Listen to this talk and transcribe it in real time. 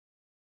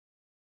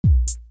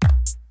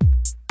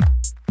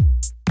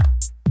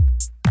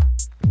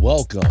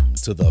Welcome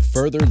to the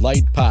Further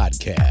Light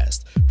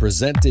Podcast,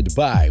 presented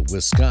by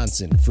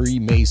Wisconsin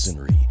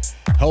Freemasonry,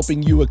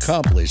 helping you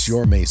accomplish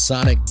your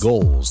Masonic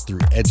goals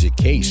through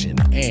education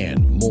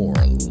and more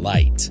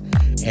light.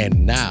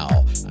 And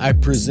now, I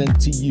present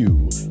to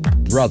you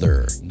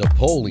Brother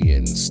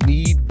Napoleon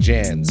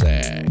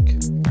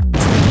Sneed-Janczak.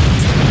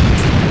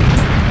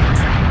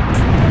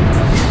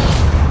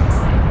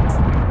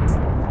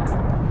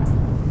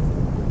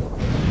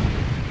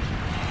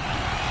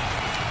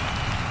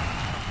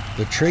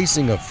 The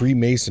tracing of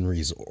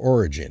Freemasonry's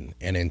origin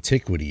and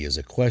antiquity is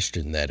a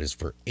question that has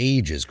for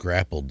ages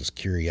grappled the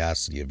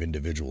curiosity of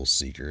individual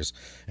seekers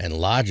and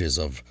lodges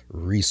of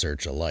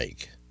research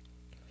alike.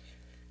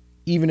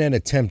 Even an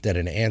attempt at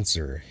an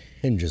answer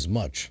hinges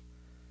much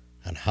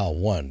on how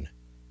one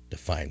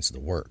defines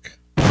the work.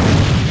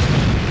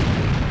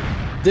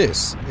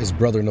 This is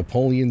Brother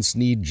Napoleon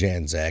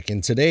Sneed-Janczak,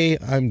 and today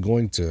I'm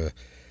going to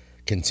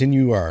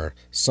continue our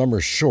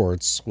summer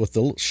shorts with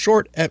a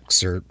short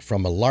excerpt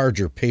from a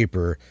larger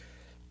paper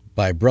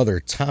by Brother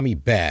Tommy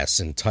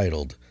Bass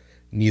entitled,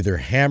 "Neither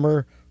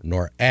Hammer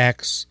nor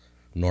Axe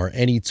nor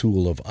Any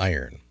Tool of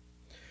Iron."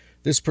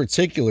 This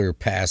particular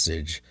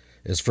passage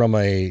is from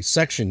a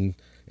section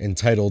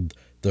entitled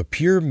 "The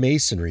Pure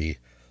Masonry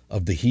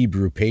of the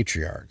Hebrew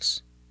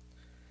Patriarchs."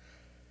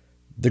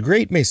 The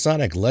great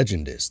Masonic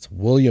legendist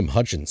William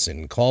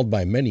Hutchinson, called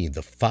by many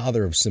the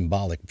father of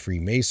symbolic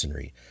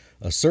Freemasonry,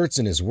 asserts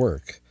in his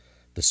work,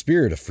 The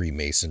Spirit of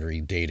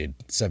Freemasonry, dated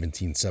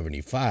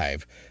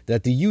 1775,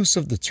 that the use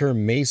of the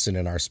term Mason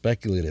in our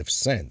speculative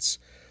sense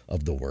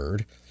of the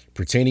word,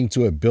 pertaining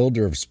to a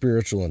builder of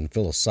spiritual and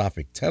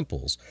philosophic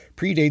temples,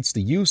 predates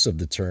the use of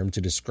the term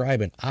to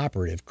describe an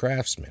operative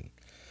craftsman.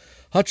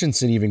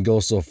 Hutchinson even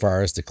goes so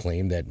far as to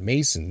claim that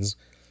Masons,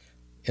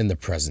 in the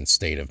present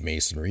state of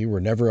Masonry,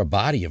 were never a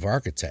body of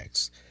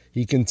architects.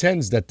 He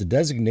contends that the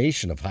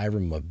designation of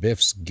Hiram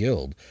Abiff's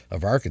Guild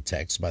of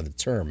Architects by the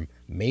term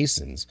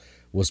Masons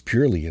was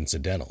purely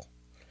incidental.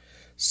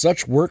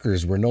 Such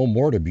workers were no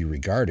more to be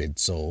regarded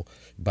so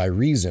by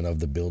reason of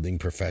the building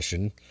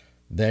profession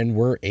than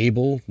were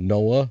Abel,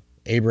 Noah,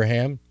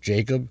 Abraham,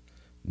 Jacob,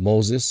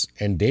 Moses,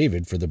 and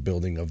David for the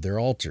building of their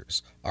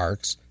altars,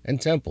 arks,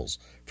 and temples,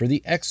 for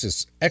the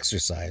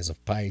exercise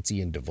of piety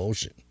and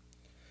devotion.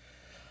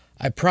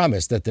 "I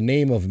promise that the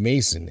name of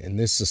Mason in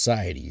this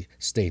society,"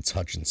 states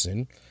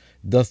Hutchinson,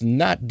 "doth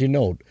not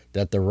denote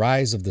that the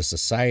rise of the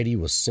society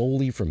was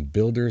solely from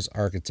builders,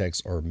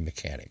 architects, or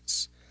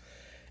mechanics.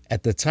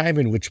 At the time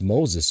in which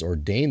Moses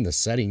ordained the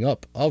setting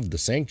up of the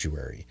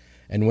sanctuary,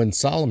 and when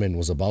Solomon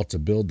was about to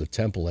build the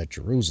temple at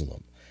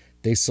Jerusalem,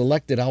 they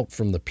selected out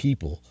from the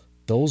people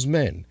those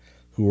men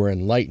who were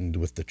enlightened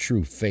with the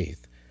true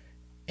faith,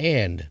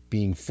 and,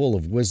 being full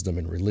of wisdom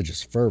and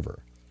religious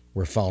fervor,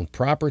 were found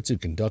proper to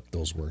conduct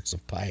those works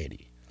of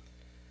piety.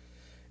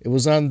 It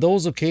was on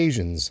those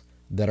occasions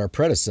that our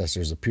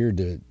predecessors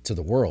appeared to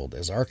the world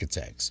as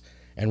architects,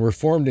 and were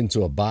formed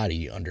into a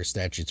body under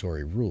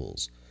statutory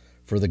rules,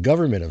 for the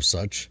government of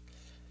such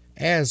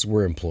as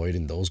were employed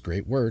in those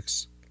great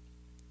works,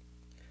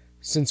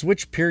 since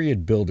which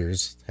period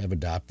builders have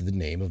adopted the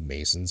name of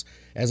Masons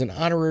as an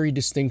honorary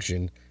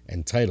distinction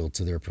and title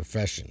to their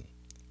profession."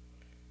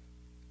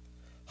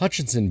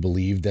 Hutchinson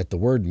believed that the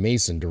word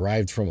Mason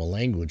derived from a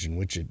language in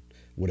which it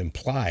would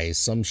imply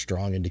some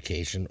strong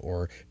indication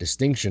or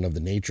distinction of the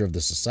nature of the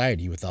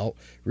society without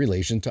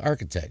relation to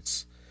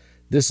architects.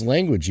 This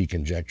language he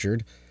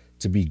conjectured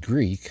to be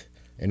Greek,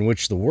 in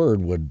which the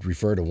word would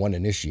refer to one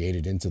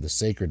initiated into the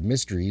sacred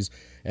mysteries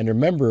and a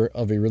member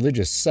of a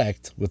religious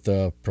sect with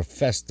a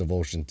professed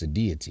devotion to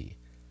deity.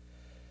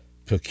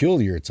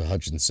 Peculiar to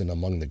Hutchinson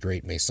among the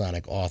great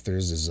Masonic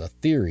authors is a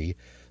theory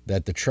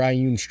that the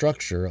triune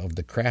structure of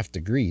the craft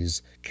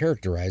degrees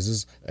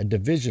characterizes a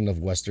division of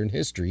Western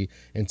history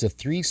into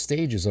three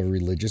stages of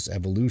religious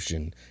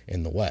evolution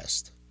in the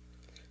West.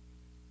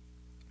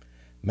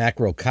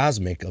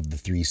 Macrocosmic of the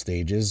three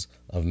stages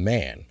of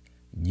man: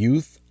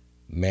 youth,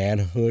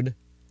 manhood,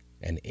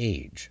 and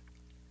age,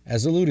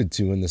 as alluded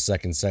to in the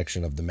second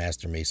section of the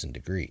Master Mason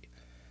degree.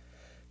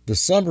 The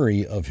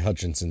summary of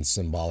Hutchinson's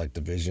symbolic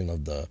division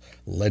of the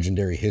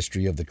legendary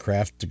history of the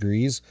craft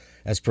degrees,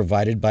 as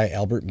provided by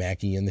Albert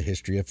Mackey in the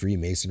History of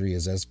Freemasonry,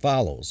 is as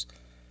follows.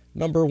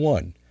 Number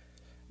 1.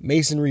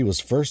 Masonry was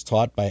first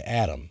taught by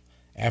Adam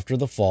after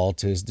the fall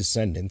to his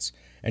descendants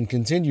and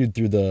continued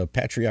through the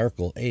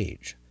patriarchal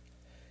age.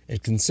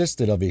 It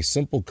consisted of a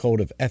simple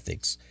code of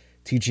ethics,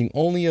 teaching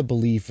only a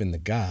belief in the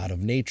God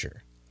of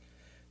nature.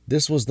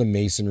 This was the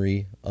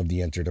Masonry of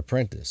the entered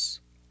apprentice.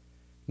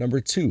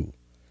 Number 2.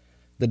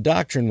 The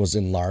doctrine was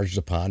enlarged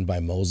upon by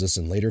Moses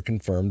and later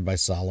confirmed by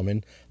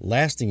Solomon,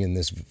 lasting in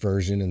this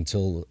version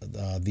until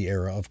the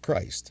era of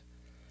Christ.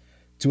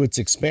 To its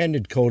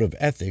expanded code of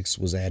ethics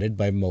was added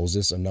by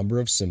Moses a number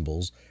of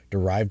symbols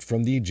derived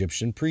from the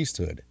Egyptian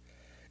priesthood.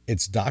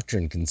 Its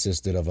doctrine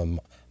consisted of a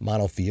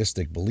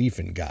monotheistic belief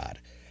in God,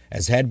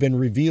 as had been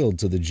revealed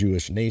to the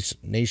Jewish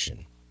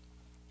nation.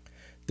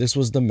 This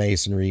was the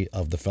Masonry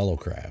of the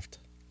Fellowcraft.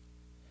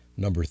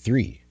 Number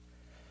 3.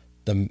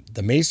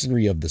 The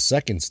Masonry of the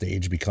second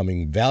stage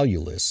becoming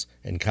valueless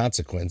in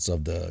consequence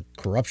of the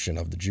corruption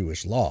of the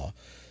Jewish law,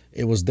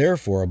 it was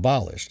therefore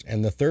abolished,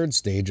 and the third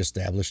stage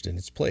established in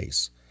its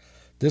place.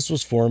 This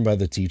was formed by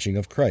the teaching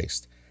of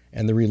Christ,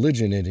 and the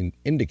religion it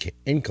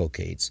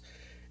inculcates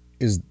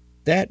is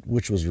that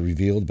which was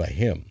revealed by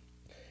him.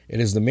 It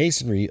is the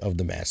Masonry of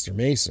the Master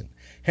Mason.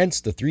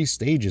 Hence, the three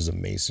stages of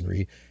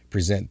Masonry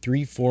present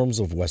three forms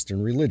of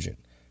Western religion.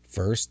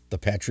 First, the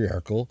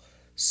patriarchal.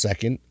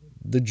 Second,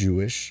 the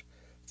Jewish.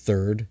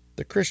 Third,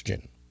 the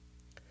Christian.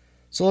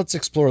 So let's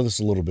explore this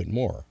a little bit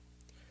more.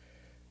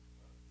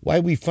 Why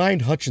we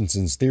find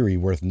Hutchinson's theory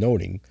worth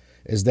noting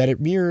is that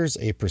it mirrors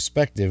a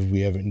perspective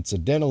we have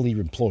incidentally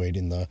employed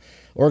in the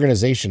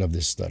organization of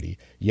this study,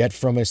 yet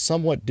from a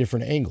somewhat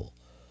different angle.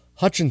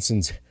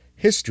 Hutchinson's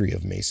history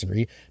of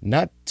Masonry,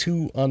 not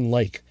too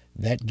unlike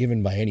that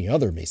given by any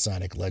other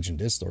Masonic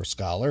legendist or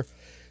scholar,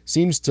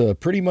 seems to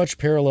pretty much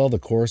parallel the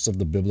course of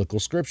the biblical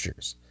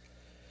scriptures.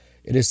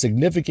 It is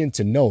significant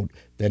to note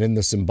that in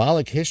the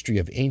symbolic history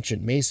of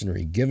ancient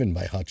Masonry given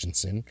by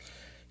Hutchinson,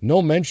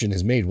 no mention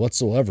is made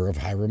whatsoever of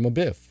Hiram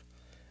Abiff.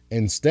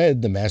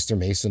 Instead, the Master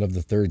Mason of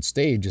the third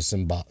stage is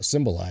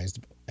symbolized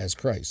as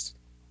Christ.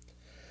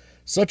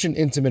 Such an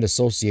intimate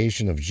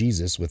association of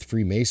Jesus with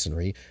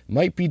Freemasonry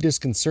might be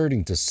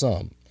disconcerting to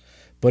some,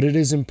 but it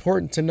is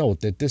important to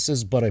note that this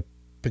is but a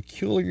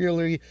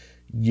peculiarly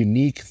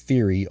unique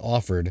theory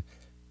offered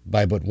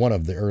by but one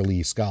of the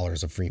early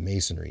scholars of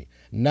Freemasonry,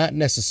 not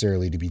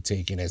necessarily to be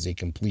taken as a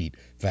complete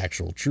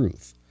factual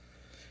truth.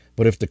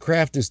 But if the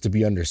craft is to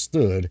be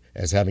understood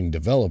as having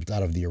developed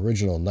out of the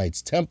original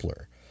Knights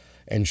Templar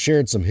and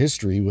shared some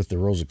history with the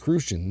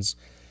Rosicrucians,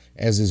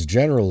 as is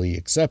generally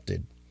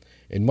accepted,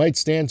 it might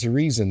stand to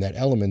reason that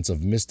elements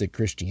of mystic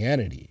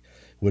Christianity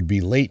would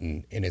be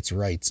latent in its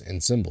rites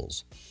and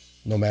symbols,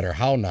 no matter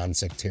how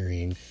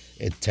non-sectarian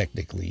it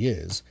technically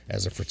is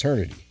as a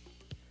fraternity.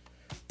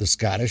 The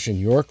Scottish and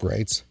York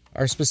rites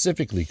are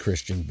specifically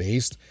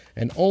Christian-based,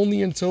 and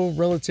only until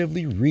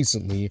relatively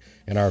recently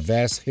in our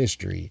vast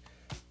history,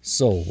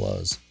 so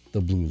was the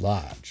Blue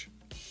Lodge.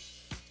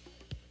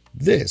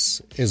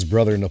 This is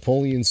Brother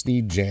Napoleon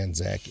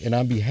Sneed-Janczak, and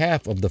on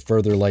behalf of the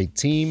Further Light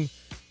team,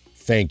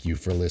 thank you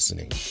for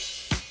listening.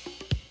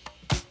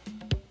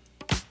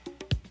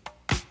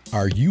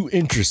 Are you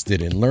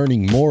interested in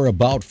learning more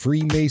about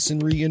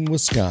Freemasonry in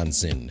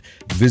Wisconsin?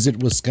 Visit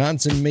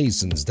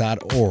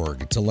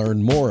wisconsinmasons.org to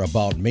learn more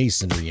about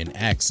Masonry and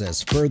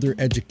access further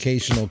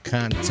educational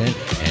content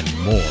and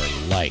more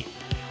light.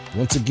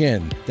 Once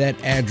again, that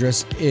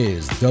address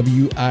is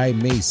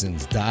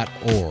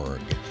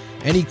wimasons.org.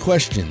 Any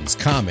questions,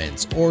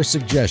 comments, or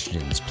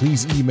suggestions,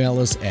 please email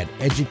us at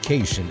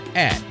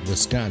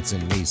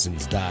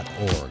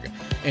education@wisconsinmasons.org.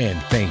 And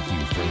thank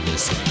you for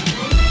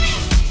listening.